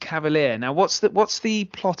King's Cavalier. Now, what's the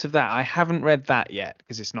plot of that? I haven't read that yet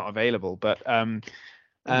because it's not available. But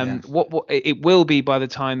what it will be by the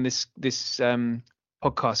time this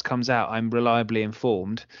podcast comes out. I'm reliably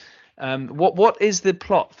informed. What is the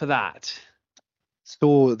plot for that?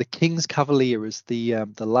 So The King's Cavalier is the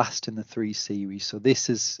last in the 3 series. So this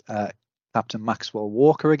is Captain Maxwell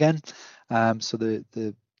Walker again. So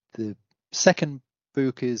the second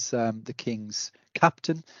book is The King's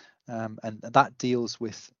Captain, and that deals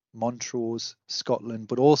with Montrose, Scotland,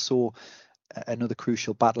 but also another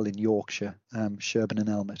crucial battle in Yorkshire, Sherborne and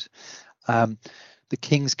Elmet. The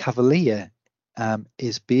King's Cavalier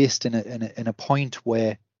is based in a point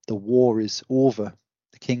where the war is over.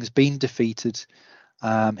 The king's been defeated.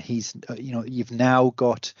 You've now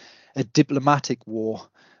got a diplomatic war,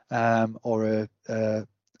 or a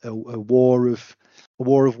war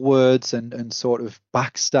of words and sort of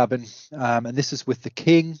backstabbing. And this is with the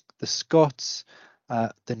king, the Scots,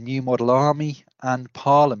 the New Model Army, and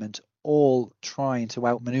Parliament all trying to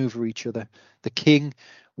outmaneuver each other. The king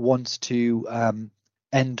wants to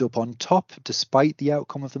end up on top despite the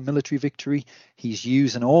outcome of the military victory. He's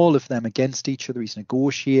using all of them against each other. He's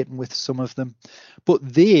negotiating with some of them, but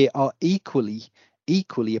they are equally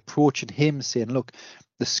approaching him saying, look,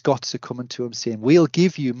 the Scots are coming to him saying, we'll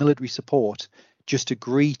give you military support, just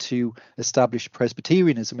agree to establish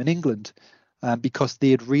Presbyterianism in England, because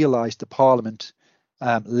they had realized the Parliament,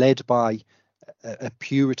 led by a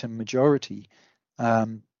Puritan majority,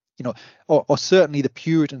 or certainly the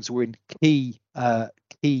Puritans were in key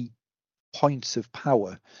points of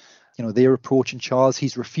power. They're approaching Charles.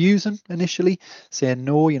 He's refusing initially, saying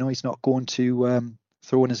no, he's not going to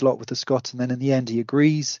throw in his lot with the Scots, and then in the end he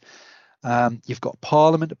agrees. You've got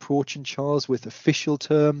Parliament approaching Charles with official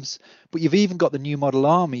terms, but you've even got the New Model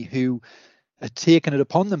Army who are taking it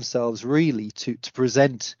upon themselves really to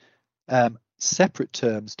present separate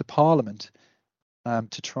terms to Parliament,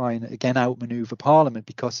 to try and again outmaneuver Parliament,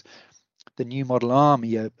 because the New Model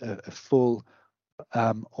Army are full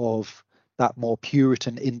of that more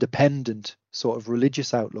Puritan, independent sort of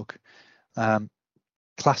religious outlook,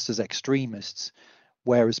 classed as extremists,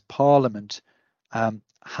 whereas Parliament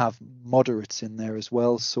have moderates in there as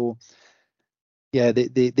well. So yeah,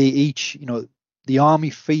 they each, the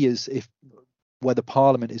army fears whether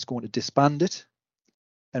Parliament is going to disband it,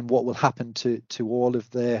 and what will happen to all of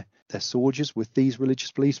their soldiers with these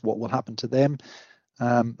religious beliefs, what will happen to them.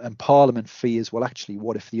 And Parliament fears, well, actually,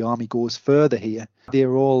 what if the army goes further here?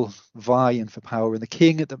 They're all vying for power, and the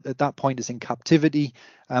king at that point is in captivity.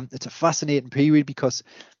 It's a fascinating period, because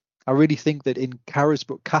I really think that in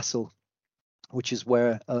Carisbrooke Castle, which is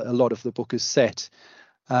where a lot of the book is set,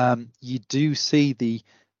 you do see the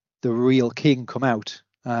real king come out.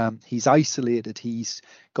 He's isolated. He's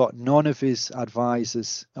got none of his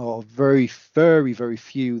advisors, or very, very, very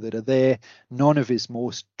few that are there. None of his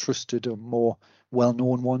most trusted or more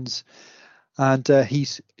well-known ones, and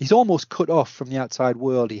he's almost cut off from the outside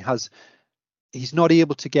world. He's not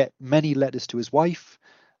able to get many letters to his wife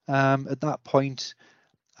at that point.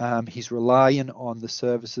 He's relying on the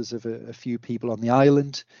services of a few people on the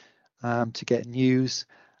island to get news,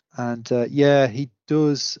 and he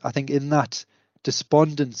does. I think in that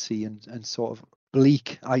despondency and sort of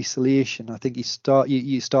bleak isolation, I think you start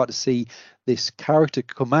to see this character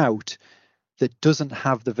come out that doesn't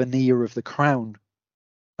have the veneer of the crown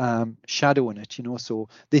shadowing it, So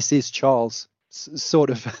this is Charles sort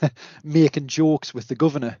of making jokes with the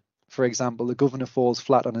governor. For example, the governor falls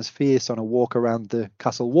flat on his face on a walk around the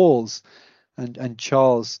castle walls, and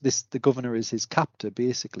Charles, the governor is his captor,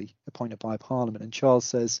 basically appointed by Parliament, and Charles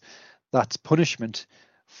says that's punishment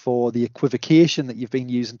for the equivocation that you've been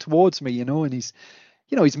using towards me, and he's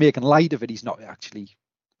making light of it. He's not actually,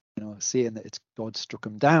 saying that it's God struck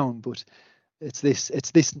him down, but it's this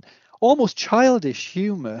almost childish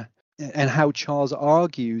humor, and how Charles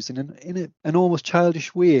argues in an almost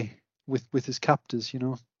childish way with his captors,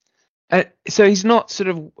 So he's not sort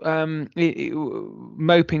of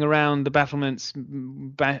moping around the battlements,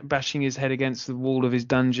 bashing his head against the wall of his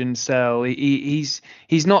dungeon cell. He's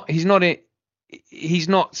not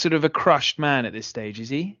sort of a crushed man at this stage, is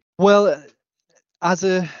he? Well, as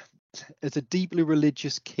a deeply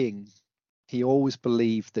religious king, he always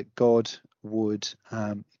believed that God's will,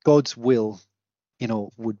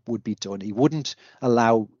 would be done. He wouldn't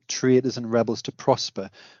allow traitors and rebels to prosper.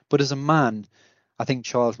 But as a man, I think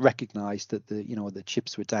Charles recognised that the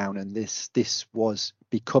chips were down, and this was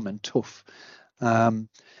becoming tough. And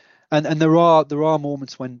there are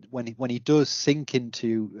moments when he does sink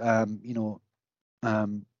into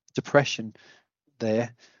depression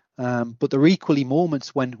there. But there are equally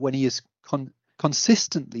moments when he is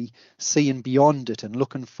consistently seeing beyond it and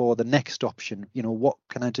looking for the next option. What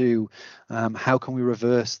can I do? How can we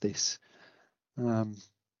reverse this? And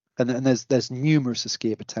there's numerous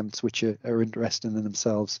escape attempts which are interesting in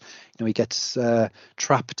themselves. He gets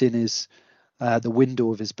trapped in the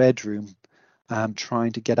window of his bedroom,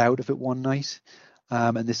 trying to get out of it one night,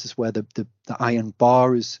 and this is where the iron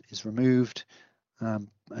bar is removed.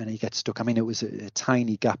 And he gets stuck. I mean, it was a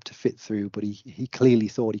tiny gap to fit through, but he clearly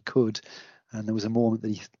thought he could. And there was a moment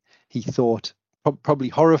that he thought, probably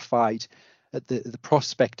horrified at the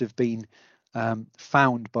prospect of being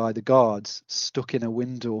found by the guards, stuck in a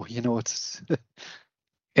window. It's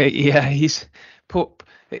yeah, he's put.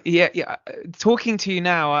 Yeah. Talking to you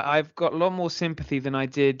now, I've got a lot more sympathy than I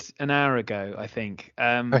did an hour ago, I think.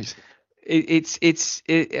 right. He's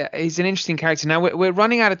an interesting character. Now we're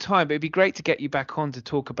running out of time, but it'd be great to get you back on to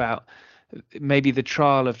talk about maybe the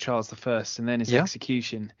trial of Charles I and then his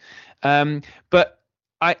execution. But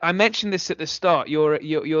I mentioned this at the start. You're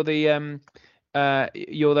the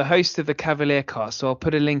host of the Cavalier Cast, so I'll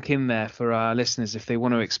put a link in there for our listeners if they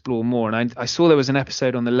want to explore more. And I saw there was an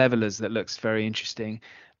episode on the Levelers that looks very interesting.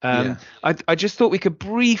 I just thought we could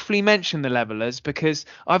briefly mention the Levelers, because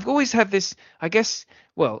I've always had this, I guess,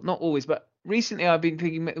 well, not always, but recently I've been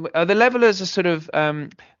thinking, the Levelers are sort of,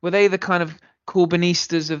 were they the kind of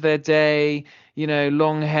Corbynistas of their day,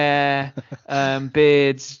 long hair,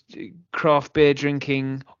 beards, craft beer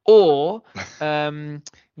drinking, or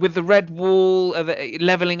with the red wall, are they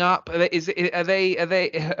leveling up? Are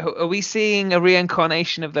we seeing a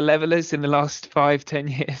reincarnation of the Levelers in the last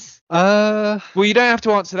 5-10 years? Well, you don't have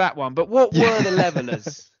to answer that one, but what were the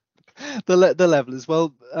Levelers? The Levelers.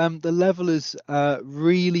 Well, the Levelers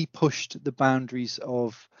really pushed the boundaries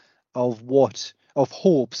of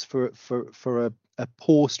hopes for a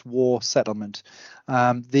post-war settlement.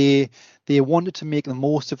 They wanted to make the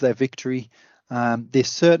most of their victory. They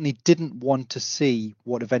certainly didn't want to see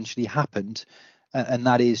what eventually happened, and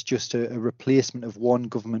that is just a replacement of one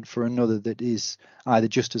government for another that is either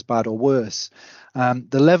just as bad or worse.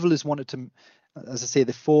 The Levelers wanted to, as I say,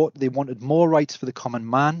 they wanted more rights for the common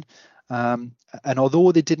man, and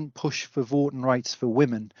although they didn't push for voting rights for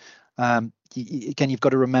women, again, you've got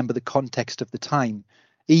to remember the context of the time.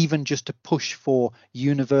 Even just to push for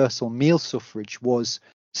universal male suffrage was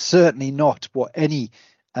certainly not what any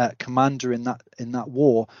commander in that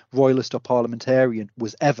war, royalist or parliamentarian,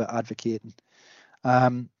 was ever advocating.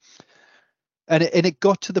 And it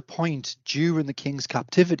got to the point during the king's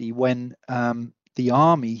captivity when the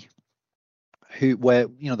army, where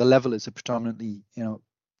the Levelers are predominantly,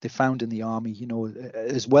 they found in the army,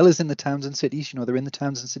 as well as in the towns and cities, they're in the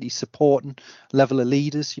towns and cities supporting Leveler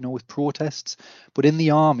leaders, with protests. But in the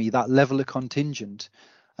army, that Leveler contingent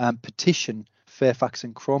petition Fairfax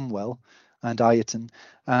and Cromwell and Ireton,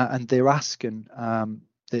 and they're asking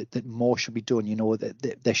that more should be done.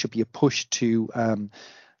 That there should be a push to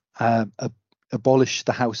abolish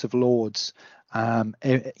the House of Lords.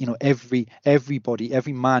 Every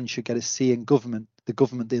man should get a say in government, the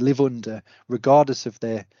government they live under, regardless of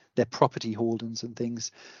their property holdings and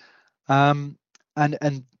things. And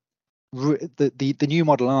the new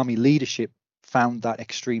model army leadership found that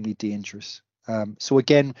extremely dangerous. So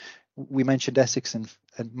again, we mentioned Essex and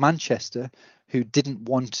Manchester, who didn't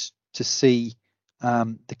want to see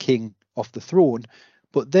the king off the throne.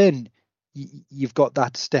 But then you've got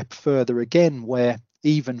that step further again, where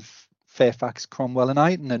even Fairfax, Cromwell and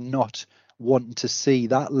Ireton are not wanting to see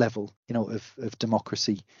that level, of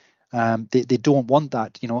democracy. They don't want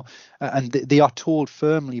that, and they are told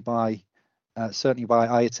firmly by certainly by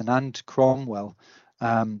Ireton and Cromwell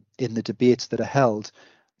in the debates that are held,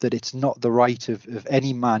 that it's not the right of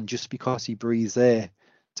any man just because he breathes air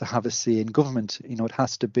to have a say in government. It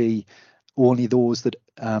has to be only those that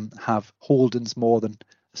have holdings more than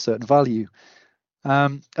a certain value.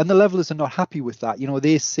 And the Levelers are not happy with that.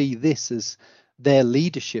 They see this as their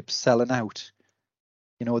leadership selling out.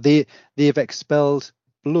 They've expelled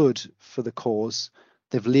blood for the cause.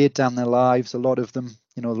 They've laid down their lives, a lot of them,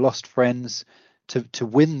 lost friends to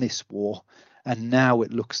win this war. And now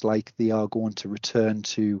it looks like they are going to return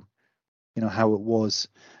to, how it was.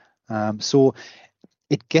 So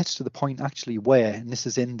it gets to the point actually where, and this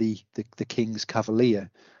is in the King's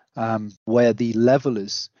Cavalier, where the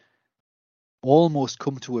Levellers almost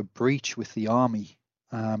come to a breach with the army,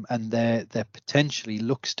 and there potentially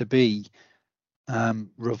looks to be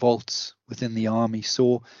revolts within the army.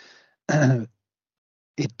 So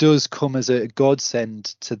it does come as a godsend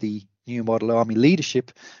to the New Model Army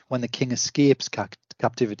leadership when the king escapes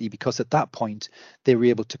captivity, because at that point they were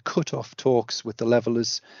able to cut off talks with the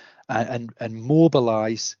Levellers and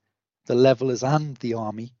mobilize the Levellers and the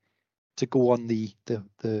army to go on the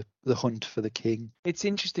hunt for the king. It's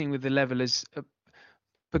interesting with the Levellers,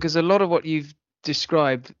 because a lot of what you've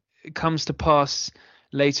described comes to pass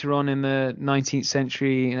later on in the 19th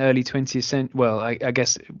century, early 20th century. Well, I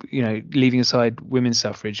guess, leaving aside women's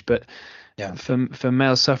suffrage, but yeah, for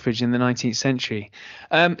male suffrage in the 19th century.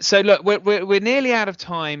 So look, we're nearly out of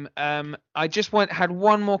time. I just had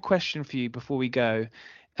one more question for you before we go,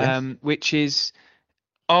 which is,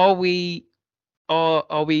 are we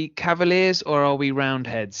Cavaliers or are we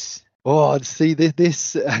Roundheads? Oh, see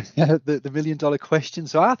this the $1 million question.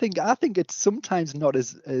 So I think it's sometimes not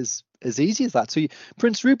as easy as that. So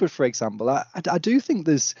Prince Rupert, for example, I do think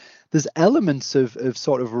there's elements of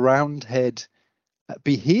sort of Roundhead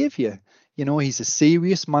behaviour. He's a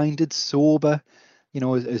serious-minded, sober,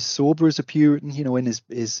 as sober as a Puritan. In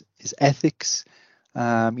his ethics,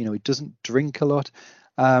 he doesn't drink a lot.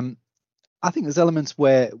 I think there's elements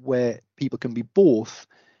where people can be both.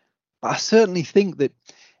 But I certainly think that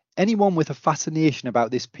anyone with a fascination about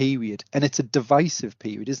this period, and it's a divisive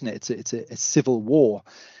period, isn't it? It's a civil war.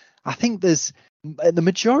 I think there's, in the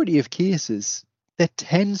majority of cases, there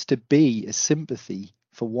tends to be a sympathy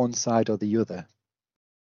for one side or the other.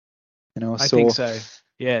 I think so.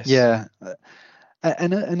 Yes. Yeah,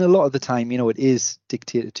 and a lot of the time, it is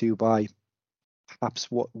dictated to by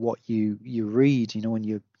perhaps what you read, and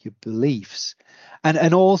your beliefs,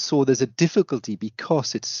 and also there's a difficulty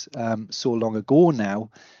because it's so long ago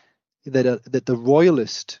now that the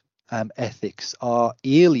royalist ethics are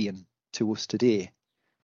alien to us today.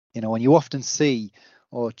 And you often see,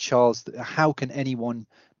 Charles, how can anyone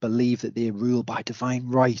believe that they rule by divine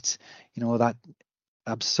right? That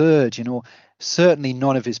absurd. Certainly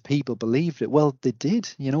none of his people believed it. Well, they did.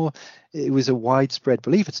 It was a widespread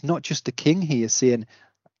belief. It's not just the king here saying,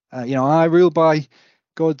 I rule by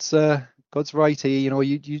God's right here.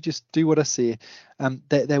 You just do what I say.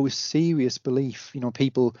 There was serious belief.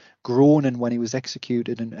 People groaning when he was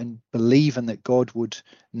executed and believing that God would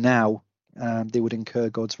now they would incur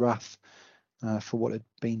God's wrath for what had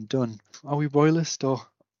been done. Are we royalist or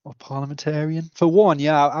parliamentarian? For one,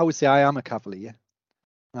 yeah, I would say I am a Cavalier.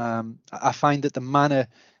 I find that the manner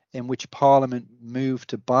in which Parliament moved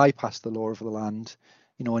to bypass the law of the land,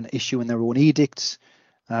 and issuing their own edicts,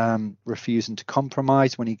 refusing to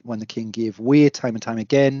compromise when the king gave way time and time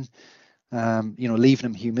again, leaving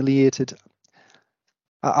him humiliated.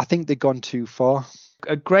 I think they've gone too far.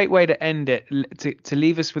 A great way to end it, to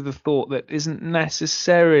leave us with a thought that isn't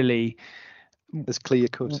necessarily as clear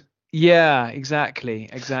cut. Yeah, exactly.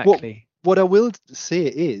 What I will say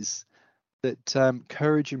is that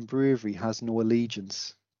courage and bravery has no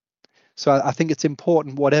allegiance. So I think it's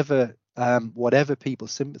important, whatever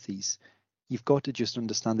people's sympathies, you've got to just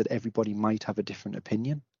understand that everybody might have a different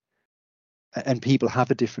opinion. And people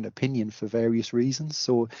have a different opinion for various reasons.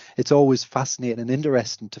 So it's always fascinating and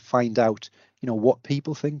interesting to find out, what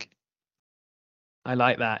people think. I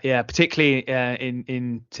like that. Yeah, particularly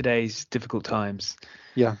in today's difficult times.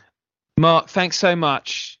 Yeah. Mark, thanks so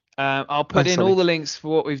much. I'll put in all the links for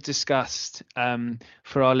what we've discussed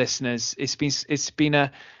for our listeners. It's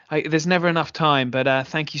been there's never enough time, but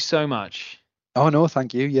thank you so much. Oh no,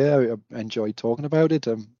 thank you. Yeah, I enjoyed talking about it.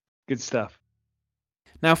 Good stuff.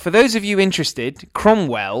 Now, for those of you interested,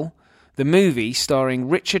 Cromwell, the movie starring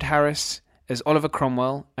Richard Harris as Oliver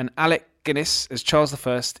Cromwell and Alec Guinness as Charles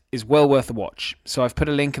I, is well worth a watch. So I've put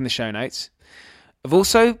a link in the show notes. I've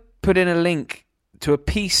also put in a link to a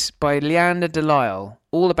piece by Leander Delisle,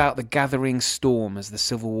 all about the gathering storm as the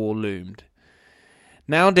Civil War loomed.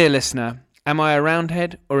 Now, dear listener, am I a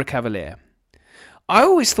Roundhead or a Cavalier? I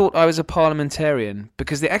always thought I was a parliamentarian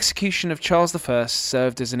because the execution of Charles I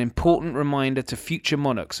served as an important reminder to future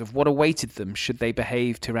monarchs of what awaited them should they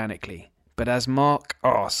behave tyrannically. But as Mark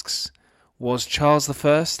asks, was Charles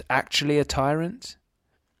I actually a tyrant?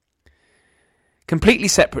 Completely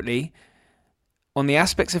separately, on the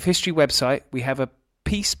Aspects of History website, we have a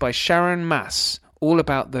piece by Sharon Mass all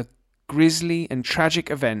about the grisly and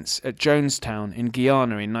tragic events at Jonestown in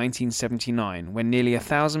Guyana in 1979, when nearly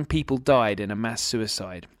 1,000 people died in a mass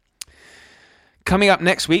suicide. Coming up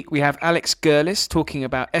next week, we have Alex Gurlis talking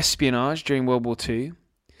about espionage during World War II.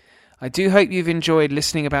 I do hope you've enjoyed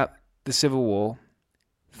listening about the Civil War.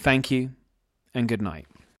 Thank you, and good night.